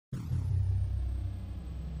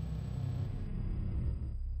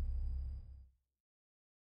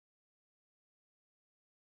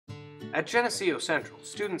At Geneseo Central,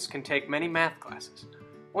 students can take many math classes.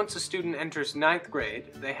 Once a student enters 9th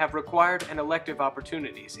grade, they have required and elective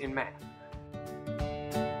opportunities in math.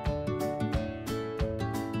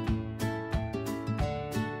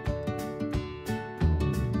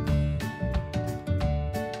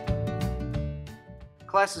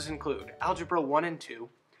 Classes include Algebra 1 and 2,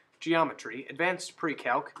 Geometry, Advanced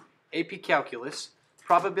Pre-Calc, AP Calculus,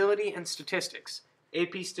 Probability and Statistics,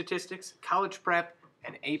 AP Statistics, College Prep,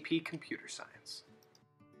 and AP Computer Science.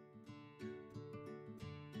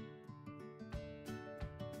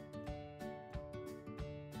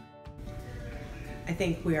 I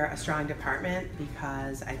think we are a strong department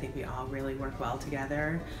because I think we all really work well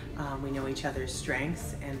together. We know each other's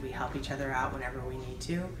strengths and we help each other out whenever we need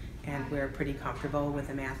to. And we're pretty comfortable with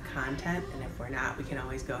the math content, and if we're not, we can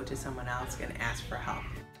always go to someone else and ask for help.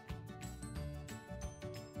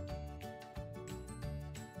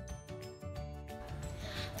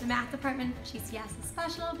 The math department of GCS is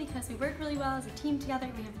special because we work really well as a team together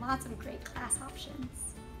and we have lots of great class options.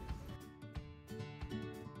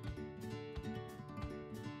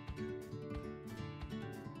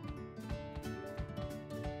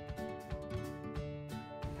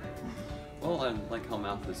 Well, I like how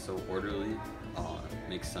math is so orderly, it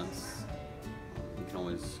makes sense. You can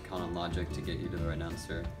always count on logic to get you to the right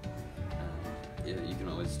answer. Yeah, you can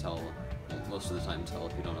always tell, well, most of the time tell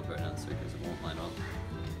if you don't have the right answer because it won't line up.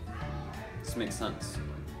 It just makes sense.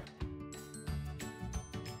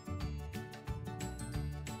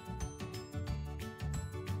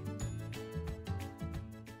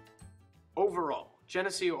 Overall,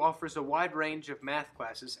 Geneseo offers a wide range of math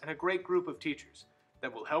classes and a great group of teachers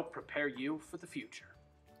that will help prepare you for the future.